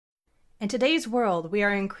In today's world, we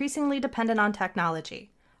are increasingly dependent on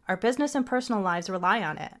technology. Our business and personal lives rely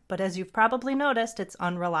on it, but as you've probably noticed, it's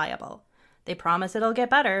unreliable. They promise it'll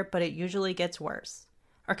get better, but it usually gets worse.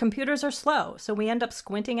 Our computers are slow, so we end up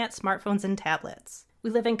squinting at smartphones and tablets.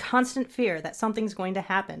 We live in constant fear that something's going to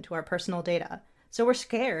happen to our personal data, so we're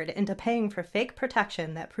scared into paying for fake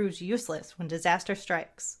protection that proves useless when disaster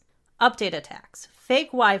strikes. Update attacks,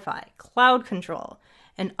 fake Wi-Fi, cloud control,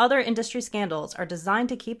 and other industry scandals are designed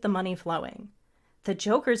to keep the money flowing. The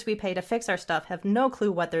jokers we pay to fix our stuff have no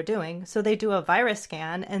clue what they're doing, so they do a virus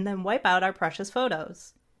scan and then wipe out our precious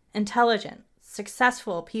photos. Intelligent,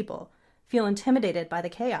 successful people feel intimidated by the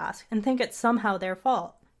chaos and think it's somehow their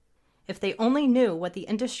fault. If they only knew what the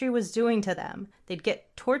industry was doing to them, they'd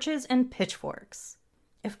get torches and pitchforks.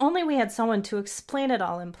 If only we had someone to explain it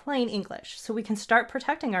all in plain English so we can start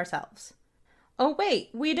protecting ourselves. Oh wait,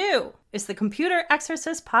 we do! It's the Computer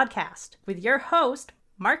Exorcist podcast with your host,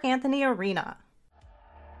 Marc Anthony Arena.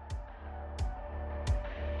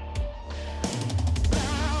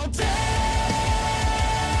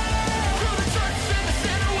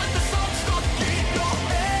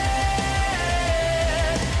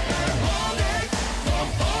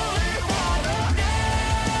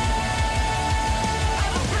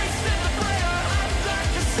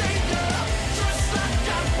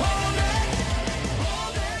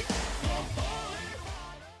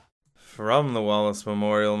 From the Wallace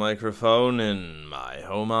Memorial microphone in my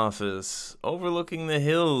home office, overlooking the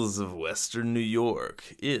hills of Western New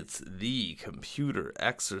York, it's the Computer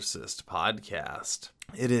Exorcist podcast.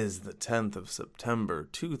 It is the 10th of September,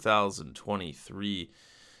 2023,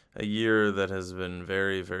 a year that has been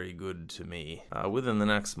very, very good to me. Within the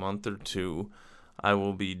next month or two, I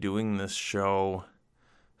will be doing this show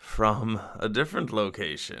from a different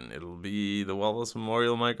location. It'll be the Wallace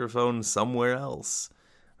Memorial microphone somewhere else.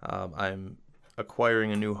 I'm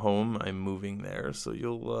acquiring a new home. I'm moving there, so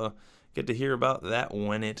you'll get to hear about that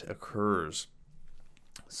when it occurs.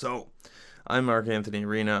 So, I'm Marc Anthony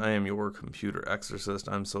Arena. I am your computer exorcist.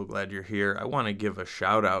 I'm so glad you're here. I want to give a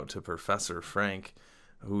shout out to Professor Frank,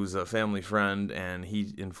 who's a family friend, and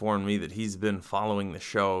he informed me that he's been following the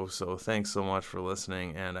show, so thanks so much for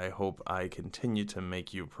listening, and I hope I continue to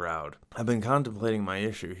make you proud. I've been contemplating my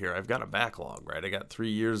issue here. I've got a backlog, right? I got 3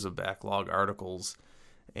 years of backlog articles.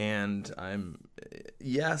 And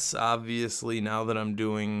yes, obviously, now that I'm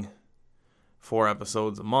doing 4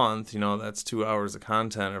 episodes a month, that's 2 hours of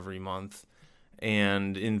content every month.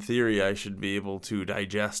 And in theory, I should be able to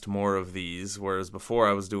digest more of these, whereas before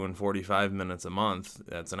I was doing 45 minutes a month.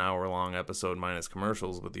 That's an hour-long episode minus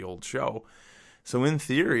commercials with the old show. So in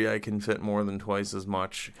theory, I can fit more than twice as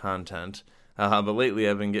much content. But lately,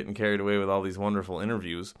 I've been getting carried away with all these wonderful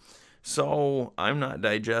interviews. So I'm not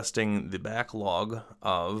digesting the backlog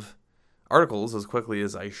of articles as quickly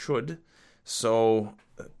as I should. So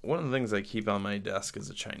one of the things I keep on my desk is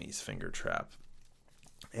a Chinese finger trap.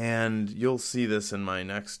 And you'll see this in my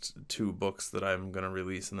next 2 books that I'm going to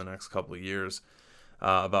release in the next couple of years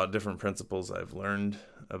about different principles I've learned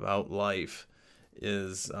about life.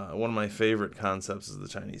 Is one of my favorite concepts is the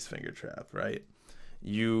Chinese finger trap, right?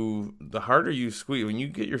 The harder you squeeze, when you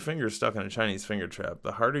get your finger stuck in a Chinese finger trap,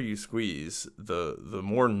 the harder you squeeze, the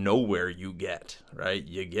more nowhere you get, right?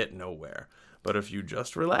 You get nowhere. But if you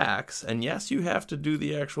just relax, and yes, you have to do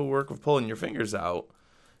the actual work of pulling your fingers out,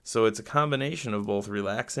 so it's a combination of both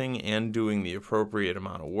relaxing and doing the appropriate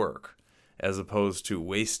amount of work, as opposed to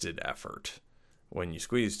wasted effort when you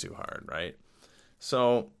squeeze too hard, right?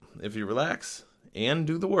 So if you relax and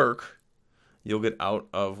do the work, you'll get out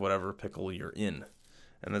of whatever pickle you're in.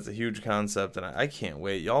 And that's a huge concept, and I can't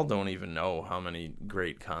wait. Y'all don't even know how many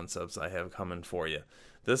great concepts I have coming for you.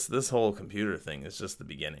 This whole computer thing is just the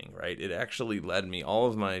beginning, right? It actually led me, all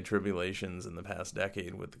of my tribulations in the past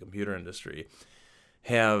decade with the computer industry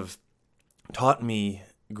have taught me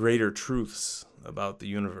greater truths about the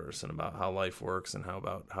universe and about how life works and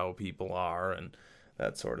about how people are and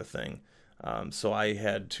that sort of thing. So I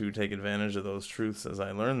had to take advantage of those truths as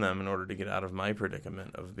I learned them in order to get out of my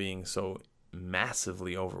predicament of being so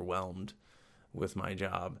massively overwhelmed with my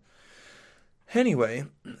job. Anyway,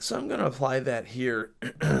 so I'm going to apply that here.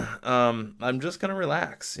 I'm just going to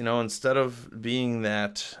relax, instead of being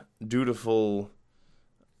that dutiful,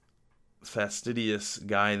 fastidious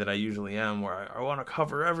guy that I usually am, where I want to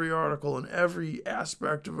cover every article and every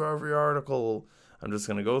aspect of every article. I'm just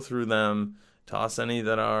going to go through them, toss any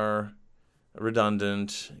that are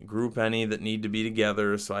redundant, group any that need to be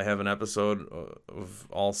together so I have an episode of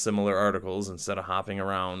all similar articles instead of hopping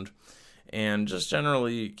around, and just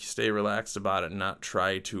generally stay relaxed about it and not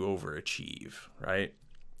try to overachieve, right?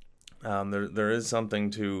 There is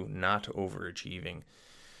something to not overachieving.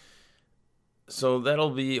 So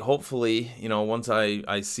that'll be, hopefully, once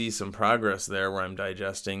I see some progress there where I'm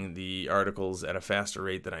digesting the articles at a faster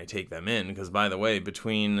rate than I take them in. Because, by the way,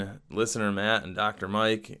 between Listener Matt and Dr.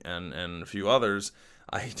 Mike and a few others,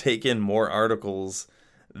 I take in more articles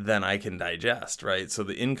than I can digest, right? So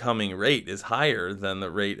the incoming rate is higher than the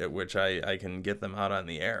rate at which I can get them out on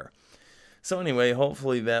the air. So anyway,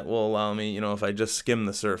 hopefully that will allow me, if I just skim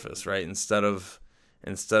the surface, right? Instead of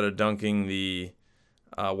dunking the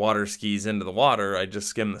water skis into the water, I just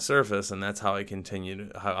skim the surface, and that's how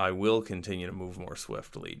I will continue to move more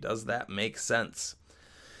swiftly. Does that make sense?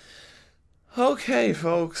 Okay,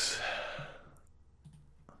 folks.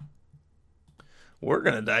 We're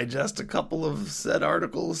going to digest a couple of said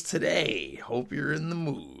articles today. Hope you're in the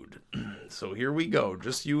mood. So here we go,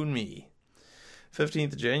 just you and me.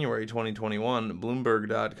 15th January 2021,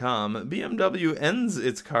 Bloomberg.com. BMW ends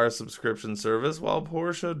its car subscription service while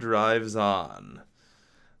Porsche drives on.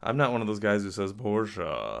 I'm not one of those guys who says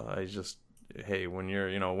Porsche. I just, hey, when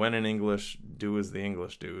you're, when in English, do as the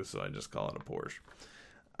English do, so I just call it a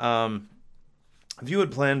Porsche. If you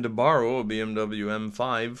had planned to borrow a BMW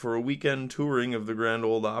M5 for a weekend touring of the Grand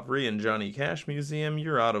Ole Opry and Johnny Cash Museum,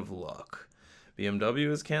 you're out of luck. BMW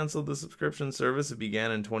has canceled the subscription service. It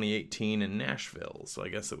began in 2018 in Nashville, so I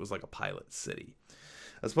guess it was like a pilot city.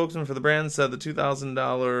 A spokesman for the brand said the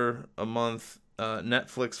 $2,000 a month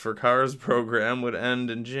Netflix for Cars program would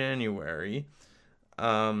end in January.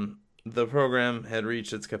 The program had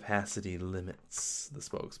reached its capacity limits, the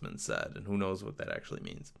spokesman said, and who knows what that actually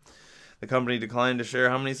means. The company declined to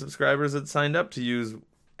share how many subscribers had signed up to use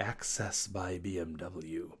Access by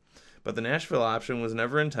BMW. But the Nashville option was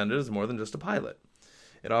never intended as more than just a pilot.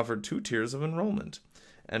 It offered 2 tiers of enrollment.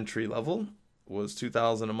 Entry level was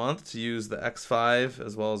 $2,000 a month to use the X5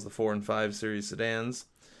 as well as the 4 and 5 series sedans.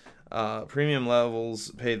 Premium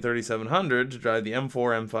levels paid $3,700 to drive the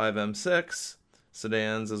M4, M5, M6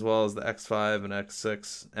 sedans as well as the X5 and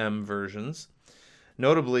X6M versions.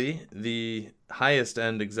 Notably, the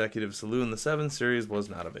highest-end executive saloon, the 7 Series, was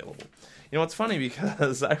not available. It's funny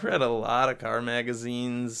because I read a lot of car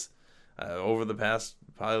magazines over the past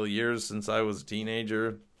probably years since I was a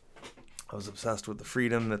teenager. I was obsessed with the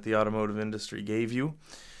freedom that the automotive industry gave you.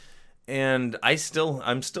 And I'm still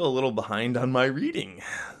a little behind on my reading.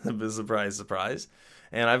 Surprise, surprise.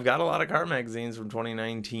 And I've got a lot of car magazines from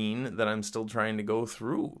 2019 that I'm still trying to go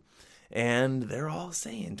through. And they're all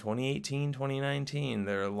saying 2018, 2019.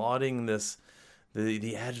 They're lauding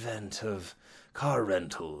the advent of car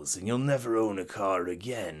rentals, and you'll never own a car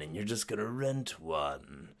again, and you're just going to rent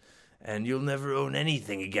one. And you'll never own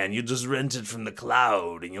anything again. You'll just rent it from the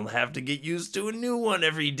cloud, and you'll have to get used to a new one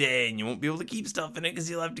every day, and you won't be able to keep stuff in it because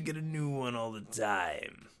you'll have to get a new one all the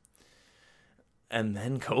time. And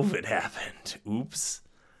then COVID happened. Oops.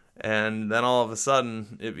 And then all of a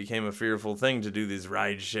sudden, it became a fearful thing to do these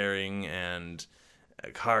ride sharing and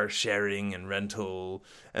car sharing and rental.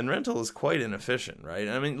 And rental is quite inefficient, right?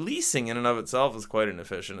 I mean, leasing in and of itself is quite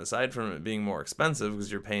inefficient, aside from it being more expensive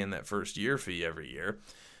because you're paying that first year fee every year.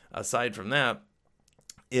 Aside from that,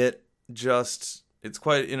 it's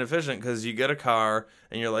quite inefficient because you get a car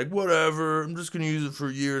and you're like, whatever, I'm just going to use it for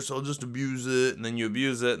a year, so I'll just abuse it. And then you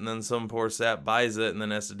abuse it, and then some poor sap buys it and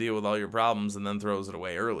then has to deal with all your problems and then throws it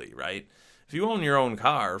away early, right? If you own your own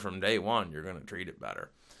car from day one, you're going to treat it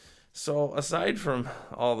better. So aside from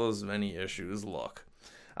all those many issues, look,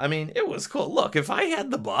 I mean, it was cool. Look, if I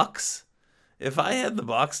had the bucks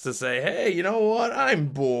to say, hey, you know what, I'm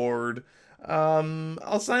bored,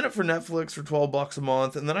 I'll sign up for Netflix for $12 a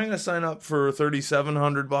month, and then I'm going to sign up for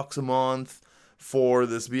 $3,700 a month for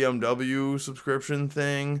this BMW subscription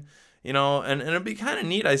thing, and it'd be kind of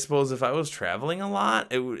neat, I suppose, if I was traveling a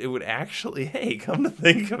lot. It would actually, hey, come to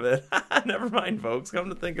think of it, never mind, folks, come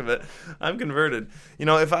to think of it, I'm converted.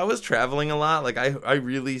 If I was traveling a lot, like I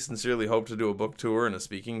really sincerely hope to do a book tour and a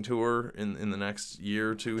speaking tour in the next year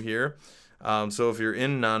or two here. So if you're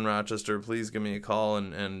in non-Rochester, please give me a call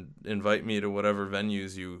and invite me to whatever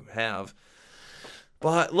venues you have.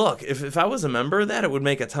 But look, if I was a member of that, it would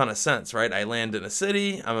make a ton of sense, right? I land in a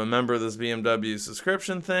city, I'm a member of this BMW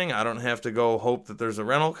subscription thing, I don't have to go hope that there's a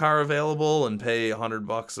rental car available and pay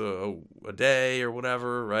 $100 a day or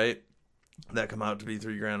whatever, right? That come out to be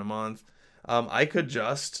 $3,000 a month. I could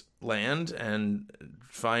just land and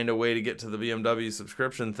find a way to get to the BMW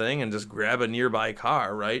subscription thing and just grab a nearby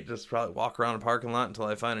car, right? Just probably walk around a parking lot until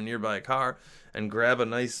I find a nearby car and grab a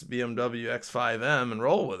nice BMW X5M and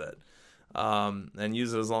roll with it. And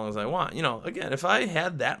use it as long as I want. Again, if I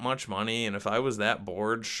had that much money and if I was that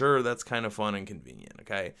bored, sure, that's kind of fun and convenient,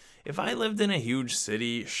 okay? If I lived in a huge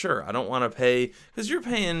city, sure, I don't want to pay, because you're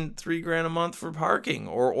paying $3,000 a month for parking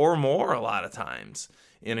or more a lot of times.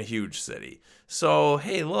 in a huge city. So,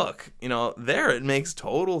 hey, look, there it makes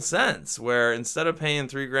total sense where instead of paying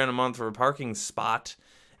 $3,000 a month for a parking spot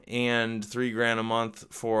and $3,000 a month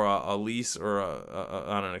for a lease or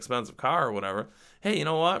on an expensive car or whatever, hey, you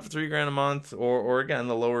know what? For $3,000 a month, or again,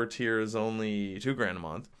 the lower tier is only $2,000 a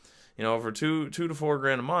month. For $2,000 to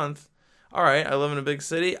 $4,000 a month, all right, I live in a big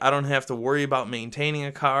city. I don't have to worry about maintaining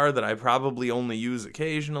a car that I probably only use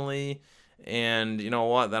occasionally. And you know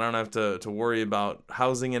what? I don't have to worry about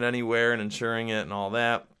housing it anywhere and insuring it and all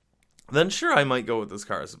that. Then sure, I might go with this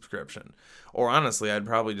car subscription. Or honestly, I'd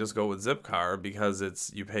probably just go with Zipcar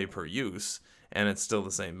because you pay per use and it's still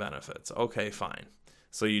the same benefits. Okay, fine.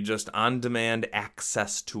 So you just on-demand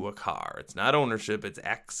access to a car. It's not ownership, it's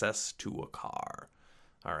access to a car.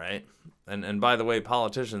 All right? And by the way,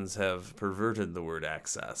 politicians have perverted the word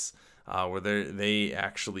access, where they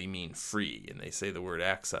actually mean free. And they say the word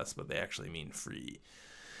access, but they actually mean free.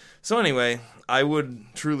 So anyway, I would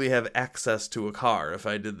truly have access to a car if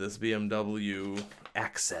I did this BMW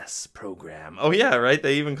Access program. Oh yeah, right?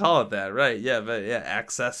 They even call it that, right? Yeah, but yeah,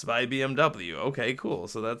 Access by BMW. Okay, cool.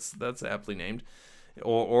 So that's aptly named.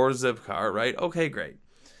 Or Zipcar, right? Okay, great.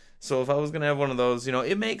 So if I was going to have one of those,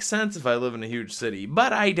 it makes sense if I live in a huge city,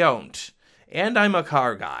 but I don't. And I'm a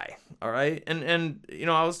car guy, all right? And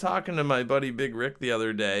I was talking to my buddy Big Rick the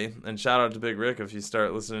other day, and shout out to Big Rick if you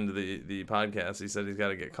start listening to the podcast. He said he's got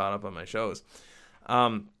to get caught up on my shows.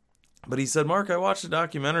 But he said, Mark, I watched a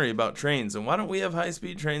documentary about trains, and why don't we have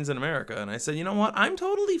high-speed trains in America? And I said, you know what? I'm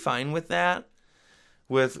totally fine with that.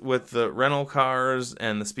 With the rental cars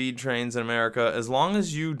and the speed trains in America, as long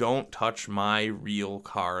as you don't touch my real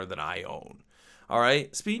car that I own. All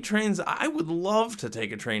right? Speed trains, I would love to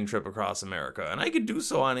take a train trip across America, and I could do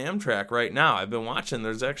so on Amtrak right now. I've been watching.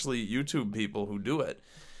 There's actually YouTube people who do it,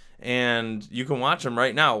 and you can watch them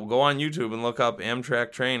right now. Go on YouTube and look up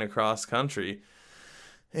Amtrak train across country.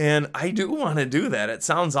 And I do want to do that. It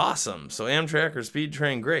sounds awesome. So Amtrak or speed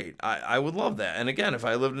train, great. I would love that. And again, if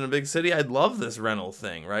I lived in a big city, I'd love this rental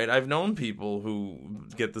thing, right? I've known people who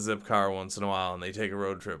get the Zip car once in a while and they take a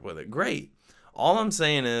road trip with it. Great. All I'm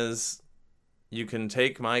saying is you can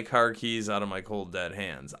take my car keys out of my cold, dead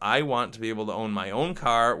hands. I want to be able to own my own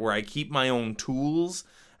car where I keep my own tools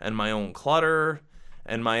and my own clutter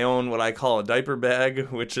and my own what I call a diaper bag,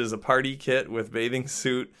 which is a party kit with bathing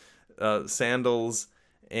suit, sandals,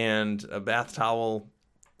 and a bath towel,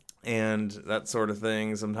 and that sort of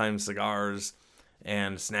thing. Sometimes cigars,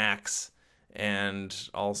 and snacks, and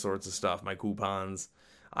all sorts of stuff. My coupons.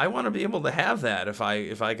 I want to be able to have that if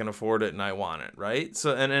I can afford it and I want it, right?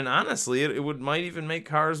 So and honestly, it might even make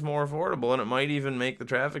cars more affordable, and it might even make the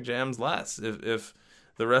traffic jams less if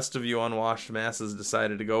the rest of you unwashed masses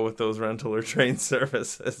decided to go with those rental or train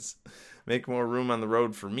services. Make more room on the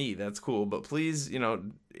road for me. That's cool, but please,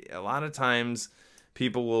 a lot of times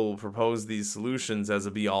people will propose these solutions as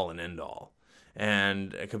a be-all and end-all.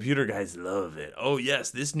 And computer guys love it. Oh,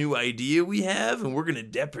 yes, this new idea we have, and we're going to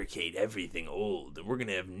deprecate everything old, and we're going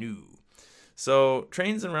to have new. So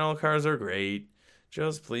trains and rental cars are great.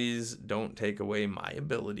 Just please don't take away my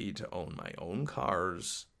ability to own my own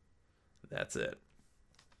cars. That's it.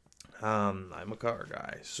 I'm a car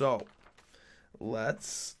guy. So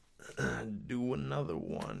let's do another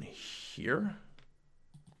one here.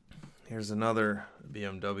 Here's another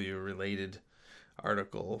BMW-related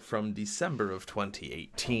article from December of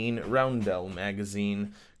 2018, Roundel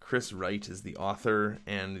magazine. Chris Wright is the author,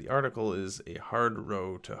 and the article is A Hard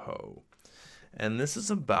Row to Hoe. And this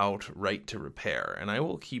is about right to repair, and I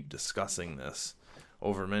will keep discussing this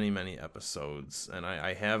over many, many episodes, and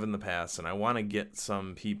I have in the past, and I want to get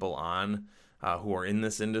some people on who are in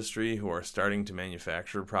this industry, who are starting to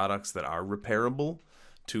manufacture products that are repairable,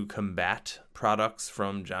 to combat products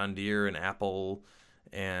from John Deere and Apple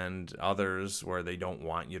and others where they don't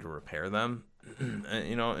want you to repair them. And,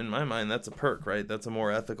 in my mind, that's a perk, right? That's a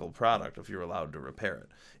more ethical product if you're allowed to repair it.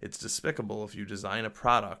 It's despicable if you design a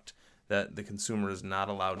product that the consumer is not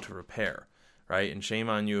allowed to repair, right? And shame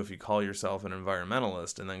on you if you call yourself an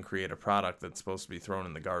environmentalist and then create a product that's supposed to be thrown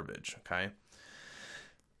in the garbage, okay?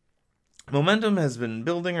 Momentum has been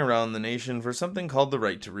building around the nation for something called the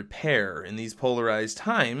right to repair. In these polarized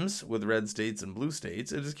times, with red states and blue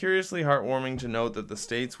states, it is curiously heartwarming to note that the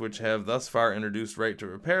states which have thus far introduced right to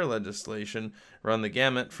repair legislation run the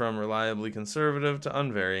gamut from reliably conservative to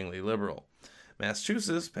unvaryingly liberal.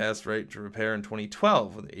 Massachusetts passed right to repair in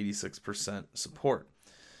 2012 with 86% support.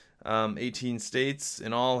 18 states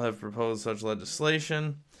in all have proposed such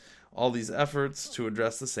legislation. All these efforts to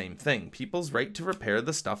address the same thing, people's right to repair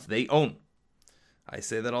the stuff they own. I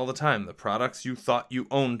say that all the time. The products you thought you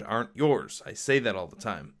owned aren't yours. I say that all the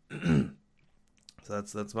time. So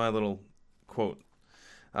that's my little quote.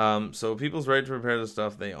 So people's right to repair the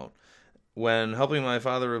stuff they own. When helping my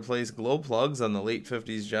father replace glow plugs on the late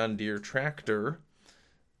 50s John Deere tractor,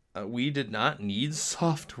 we did not need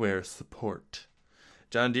software support.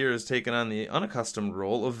 John Deere has taken on the unaccustomed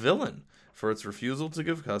role of villain for its refusal to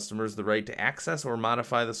give customers the right to access or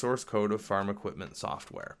modify the source code of farm equipment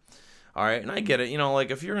software. All right, and I get it. Like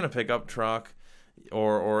if you're in a pickup truck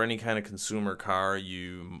or any kind of consumer car,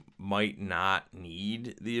 you might not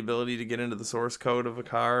need the ability to get into the source code of a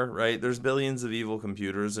car, right? There's billions of evil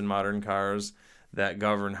computers in modern cars that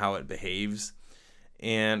govern how it behaves.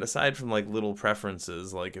 And aside from like little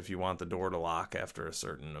preferences, like if you want the door to lock after a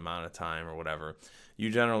certain amount of time or whatever, you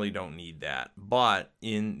generally don't need that. But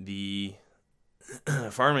in the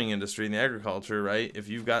farming industry, in the agriculture, right, if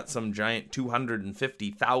you've got some giant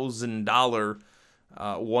 $250,000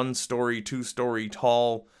 one-story, two-story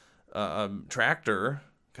tall tractor,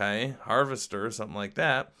 okay, harvester, something like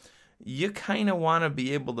that, you kind of want to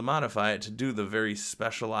be able to modify it to do the very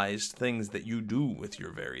specialized things that you do with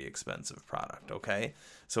your very expensive product, okay?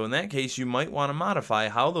 So in that case, you might want to modify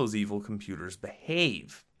how those evil computers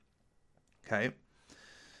behave, okay?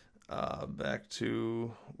 Back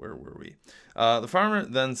to, where were we? The farmer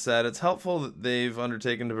then said it's helpful that they've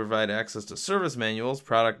undertaken to provide access to service manuals,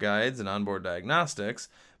 product guides, and onboard diagnostics,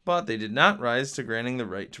 but they did not rise to granting the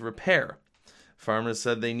right to repair. Farmers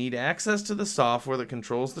said they need access to the software that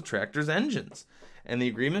controls the tractor's engines, and the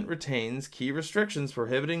agreement retains key restrictions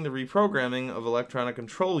prohibiting the reprogramming of electronic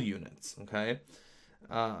control units, okay?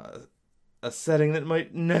 A setting that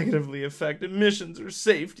might negatively affect emissions or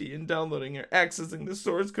safety in downloading or accessing the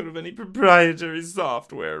source code of any proprietary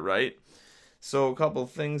software, right? So a couple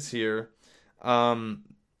things here. Number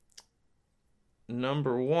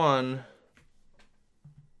one,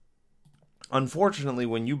 unfortunately,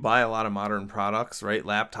 when you buy a lot of modern products, right,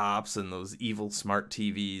 laptops and those evil smart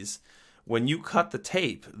TVs, when you cut the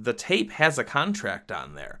tape has a contract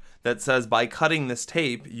on there that says by cutting this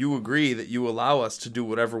tape, you agree that you allow us to do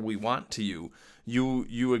whatever we want to you.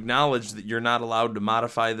 You acknowledge that you're not allowed to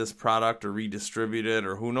modify this product or redistribute it,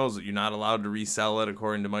 or who knows, that you're not allowed to resell it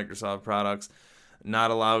according to Microsoft products,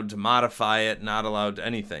 not allowed to modify it, not allowed to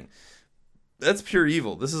anything. That's pure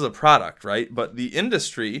evil. This is a product, right? But the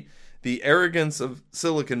industry, the arrogance of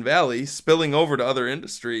Silicon Valley spilling over to other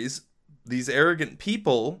industries, these arrogant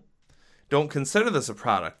people don't consider this a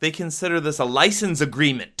product. They consider this a license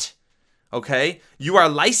agreement, okay? You are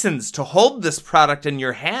licensed to hold this product in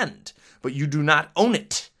your hand, but you do not own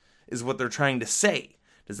it, is what they're trying to say.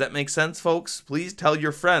 Does that make sense, folks? Please tell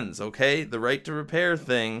your friends, okay? The right to repair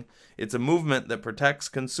thing, it's a movement that protects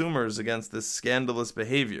consumers against this scandalous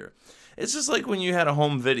behavior. It's just like when you had a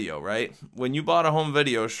home video, right? When you bought a home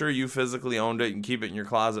video, sure, you physically owned it and keep it in your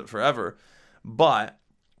closet forever,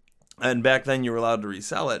 and back then you were allowed to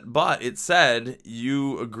resell it, but it said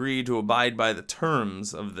you agree to abide by the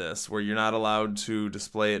terms of this, where you're not allowed to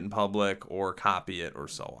display it in public or copy it or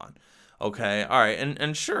so on. Okay, all right,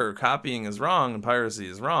 and sure, copying is wrong and piracy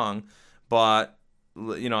is wrong, but,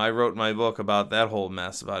 I wrote my book about that whole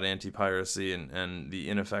mess about anti-piracy and the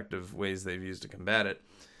ineffective ways they've used to combat it.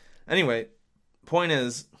 Anyway, point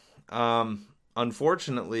is,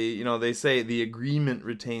 unfortunately, they say the agreement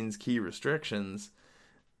retains key restrictions.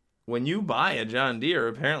 When you buy a John Deere,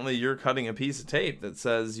 apparently you're cutting a piece of tape that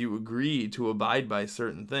says you agree to abide by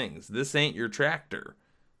certain things. This ain't your tractor,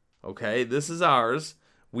 okay? This is ours.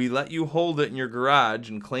 We let you hold it in your garage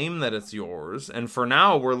and claim that it's yours, and for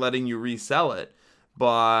now we're letting you resell it,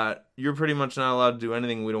 but you're pretty much not allowed to do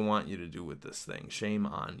anything we don't want you to do with this thing. Shame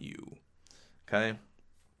on you, okay?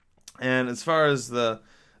 And as far as the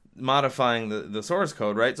modifying the source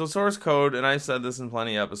code, right? So source code, and I've said this in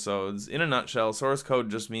plenty of episodes, in a nutshell, source code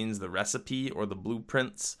just means the recipe or the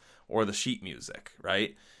blueprints or the sheet music,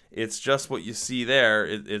 right? It's just what you see there.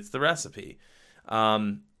 It's the recipe.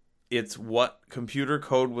 It's what computer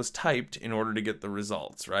code was typed in order to get the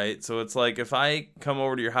results, right? So it's like if I come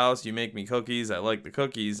over to your house, you make me cookies, I like the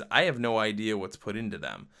cookies, I have no idea what's put into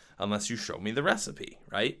them unless you show me the recipe,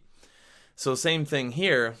 right? So same thing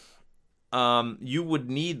here. You would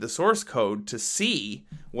need the source code to see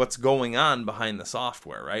what's going on behind the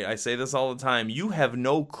software, right? I say this all the time. You have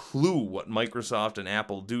no clue what Microsoft and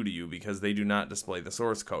Apple do to you because they do not display the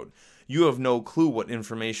source code. You have no clue what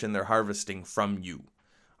information they're harvesting from you,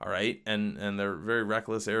 all right? And they're very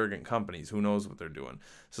reckless, arrogant companies. Who knows what they're doing?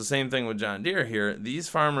 So same thing with John Deere here. These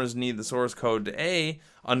farmers need the source code to A,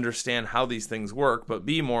 understand how these things work, but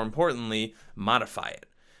B, more importantly, modify it.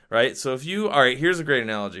 Right, so if you, all right, here's a great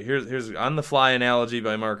analogy. Here's on the fly analogy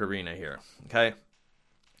by Marc Arena here, okay?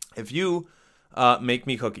 If you make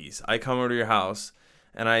me cookies, I come over to your house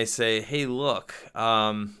and I say, hey, look,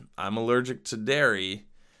 I'm allergic to dairy.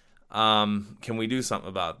 Can we do something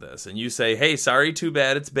about this? And you say, hey, sorry, too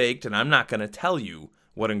bad, it's baked, and I'm not going to tell you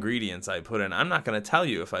what ingredients I put in. I'm not going to tell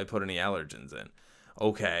you if I put any allergens in.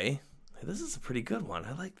 Okay, this is a pretty good one.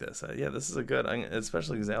 I like this. Yeah, this is a good,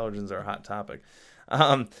 especially because allergens are a hot topic.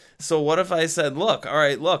 So what if I said, look,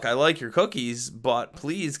 I like your cookies, but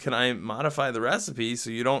please, can I modify the recipe so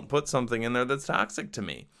you don't put something in there that's toxic to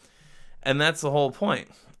me? And that's the whole point.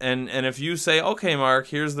 And if you say, okay, Mark,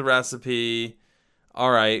 here's the recipe.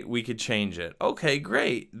 All right, we could change it. Okay,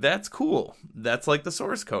 great. That's cool. That's like the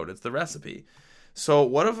source code. It's the recipe. So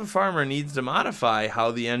what if a farmer needs to modify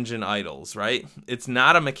how the engine idles, right? It's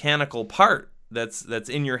not a mechanical part that's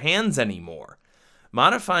in your hands anymore.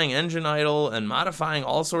 Modifying engine idle and modifying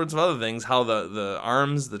all sorts of other things, how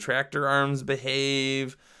the tractor arms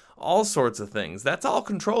behave, all sorts of things. That's all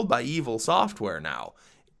controlled by evil software now.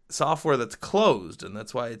 Software that's closed, and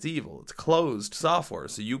that's why it's evil. It's closed software,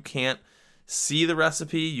 so you can't see the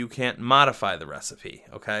recipe, you can't modify the recipe,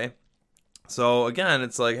 okay? So again,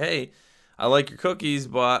 it's like, hey, I like your cookies,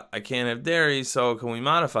 but I can't have dairy, so can we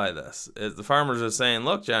modify this? The farmers are saying,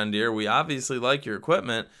 look, John Deere, we obviously like your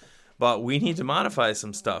equipment, but we need to modify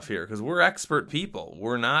some stuff here because we're expert people.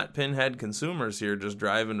 We're not pinhead consumers here just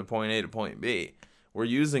driving to point A to point B. We're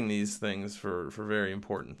using these things for very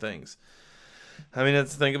important things. I mean,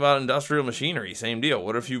 let's think about industrial machinery. Same deal.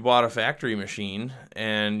 What if you bought a factory machine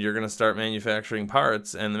and you're going to start manufacturing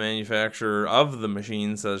parts and the manufacturer of the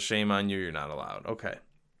machine says, shame on you, you're not allowed. Okay.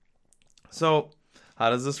 So how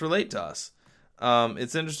does this relate to us?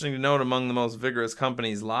 It's interesting to note among the most vigorous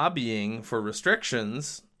companies lobbying for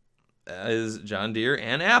restrictions is John Deere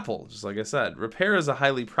and Apple. Just like I said, repair is a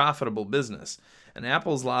highly profitable business. And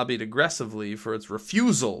Apple's lobbied aggressively for its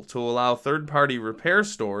refusal to allow third-party repair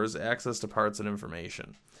stores access to parts and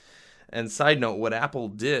information. And side note, what Apple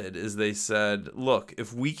did is they said, look,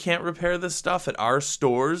 if we can't repair this stuff at our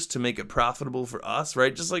stores to make it profitable for us,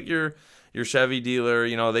 right? Just like your Chevy dealer,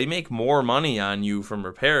 they make more money on you from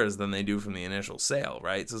repairs than they do from the initial sale,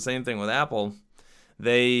 right? So same thing with Apple.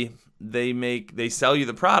 They sell you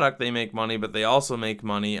the product, they make money, but they also make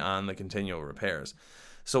money on the continual repairs.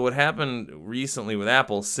 So what happened recently with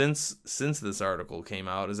Apple since this article came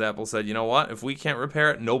out is Apple said, you know what? If we can't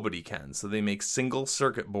repair it, nobody can. So they make single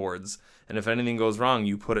circuit boards. And if anything goes wrong,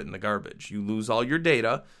 you put it in the garbage. You lose all your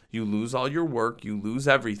data. You lose all your work. You lose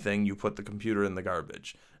everything. You put the computer in the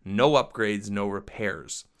garbage. No upgrades, no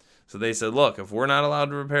repairs. So they said, look, if we're not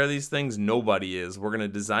allowed to repair these things, nobody is. We're going to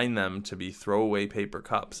design them to be throwaway paper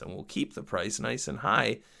cups. And we'll keep the price nice and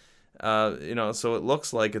high. So it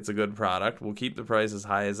looks like it's a good product. We'll keep the price as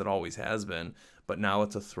high as it always has been, but now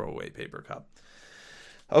it's a throwaway paper cup.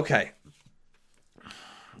 Okay,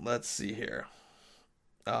 let's see here.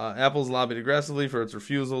 Apple's lobbied aggressively for its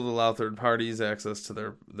refusal to allow third parties access to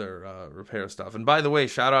their repair stuff. And by the way,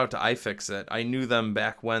 shout out to iFixit. I knew them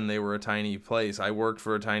back when they were a tiny place. I worked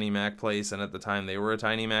for a tiny Mac place, and at the time they were a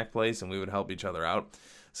tiny Mac place, and we would help each other out.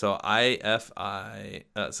 So ifixit.com,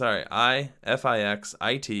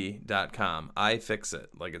 iFixit,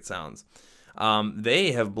 like it sounds.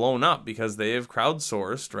 They have blown up because they have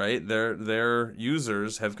crowdsourced, right? Their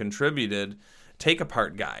users have contributed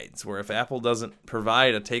take-apart guides, where if Apple doesn't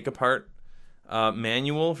provide a take-apart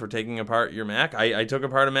manual for taking apart your Mac, I took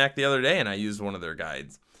apart a Mac the other day and I used one of their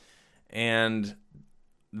guides. And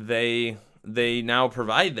they now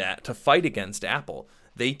provide that to fight against Apple.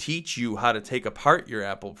 They teach you how to take apart your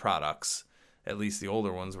Apple products, at least the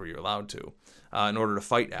older ones where you're allowed to, in order to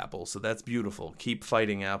fight Apple. So that's beautiful. Keep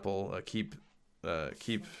fighting Apple. Keep going,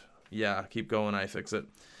 iFixit.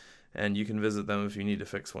 And you can visit them if you need to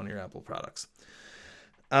fix one of your Apple products.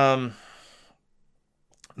 The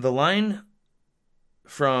line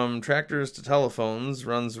from tractors to telephones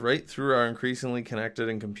runs right through our increasingly connected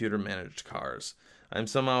and computer-managed cars. I'm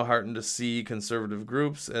somehow heartened to see conservative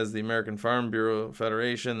groups as the American Farm Bureau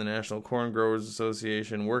Federation, the National Corn Growers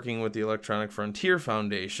Association, working with the Electronic Frontier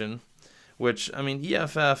Foundation, which, I mean,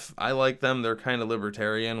 EFF, I like them. They're kind of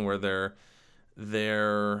libertarian, where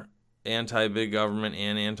they're anti-big government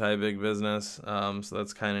and anti-big business. So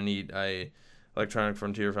that's kind of neat. Electronic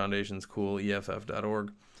Frontier Foundation's cool,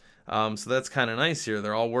 EFF.org. So that's kind of nice here.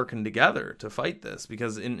 They're all working together to fight this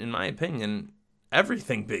because, in my opinion,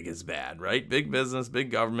 everything big is bad, right? Big business,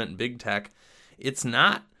 big government, big tech. It's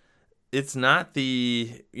not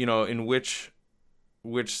the, in which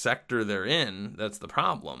sector they're in that's the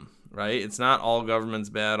problem, right? It's not all government's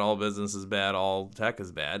bad, all business is bad, all tech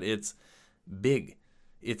is bad. It's big.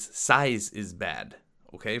 Its size is bad.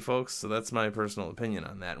 Okay, folks? So that's my personal opinion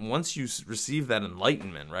on that. And once you receive that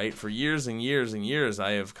enlightenment, right? For years and years and years,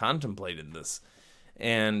 I have contemplated this.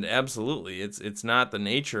 And absolutely, it's not the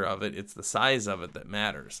nature of it, it's the size of it that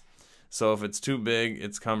matters. So if it's too big,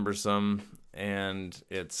 it's cumbersome, and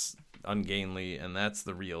it's ungainly, and that's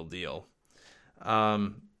the real deal.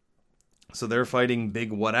 So they're fighting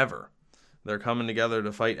big whatever. They're coming together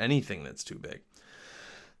to fight anything that's too big.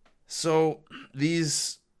 So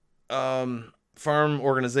these farm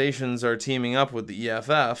organizations are teaming up with the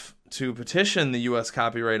EFF to petition the U.S.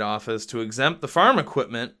 Copyright Office to exempt the farm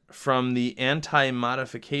equipment from the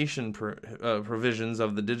anti-modification provisions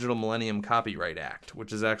of the Digital Millennium Copyright Act,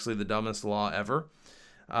 which is actually the dumbest law ever.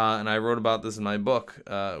 And I wrote about this in my book.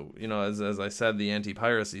 As I said, the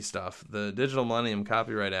anti-piracy stuff. The Digital Millennium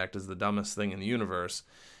Copyright Act is the dumbest thing in the universe.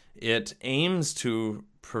 It aims to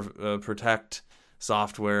protect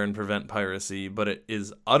software and prevent piracy, but it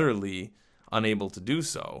is utterly unable to do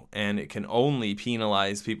so, and it can only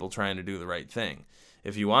penalize people trying to do the right thing.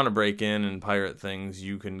 If you want to break in and pirate things,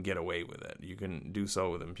 you can get away with it. You can do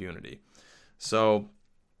so with impunity. So,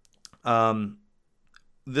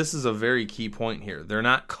 this is a very key point here. They're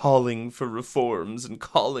not calling for reforms and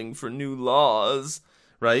calling for new laws,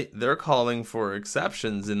 right? They're calling for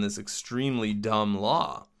exceptions in this extremely dumb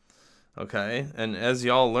law, okay? And as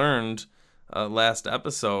y'all learned last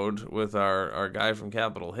episode with our guy from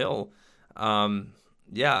Capitol Hill,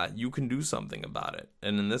 you can do something about it.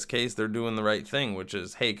 And in this case, they're doing the right thing, which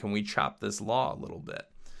is, hey, can we chop this law a little bit?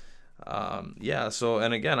 So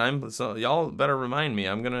y'all better remind me.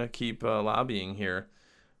 I'm going to keep lobbying here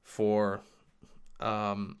for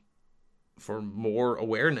more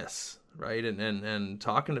awareness, right? And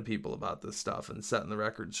talking to people about this stuff and setting the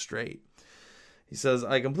record straight. He says,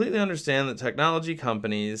 I completely understand that technology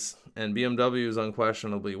companies, and BMW is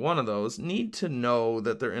unquestionably one of those, need to know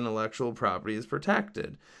that their intellectual property is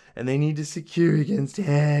protected, and they need to secure against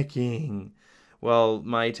hacking. Well,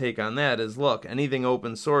 my take on that is, look, anything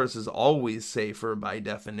open source is always safer by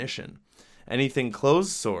definition. Anything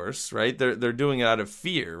closed source, right, they're doing it out of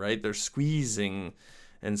fear, right? They're squeezing,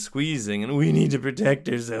 and we need to protect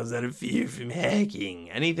ourselves out of fear from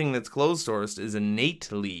hacking. Anything that's closed sourced is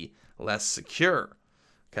innately less secure,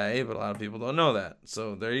 okay? But a lot of people don't know that.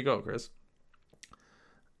 So there you go, Chris.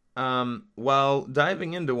 While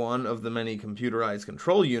diving into one of the many computerized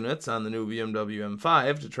control units on the new BMW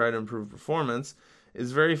M5 to try to improve performance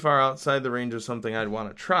is very far outside the range of something I'd want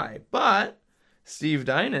to try. But Steve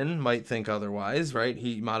Dinan might think otherwise, right?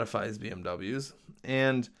 He modifies BMWs.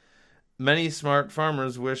 And many smart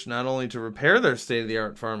farmers wish not only to repair their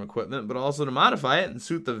state-of-the-art farm equipment, but also to modify it and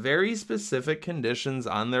suit the very specific conditions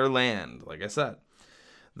on their land, like I said.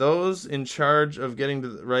 Those in charge of getting to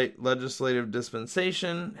the right legislative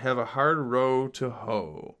dispensation have a hard row to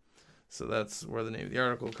hoe. So that's where the name of the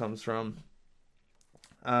article comes from.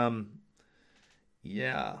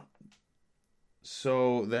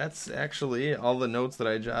 So that's actually all the notes that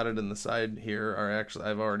I jotted in the side here are actually,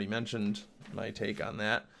 I've already mentioned my take on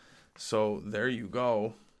that. So there you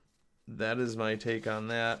go. That is my take on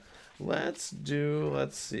that. Let's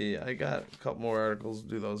see. I got a couple more articles.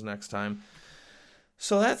 Do those next time.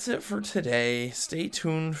 So that's it for today. Stay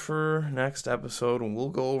tuned for next episode, and we'll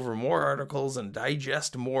go over more articles and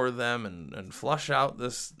digest more of them and flush out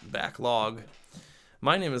this backlog.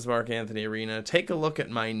 My name is Mark Anthony Arena. Take a look at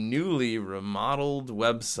my newly remodeled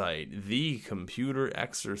website,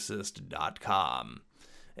 thecomputerexorcist.com.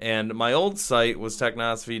 And my old site was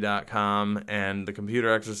technosophy.com, and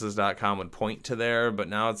thecomputerexorcist.com would point to there, but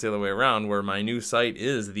now it's the other way around, where my new site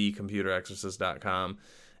is thecomputerexorcist.com,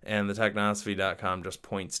 and the technosophy.com just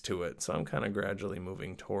points to it. So I'm kind of gradually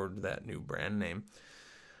moving toward that new brand name.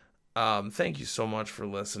 Thank you so much for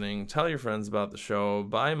listening. Tell your friends about the show.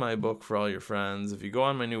 Buy my book for all your friends. If you go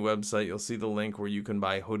on my new website, you'll see the link where you can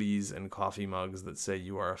buy hoodies and coffee mugs that say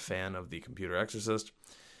you are a fan of The Computer Exorcist.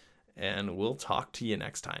 And we'll talk to you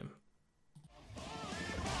next time.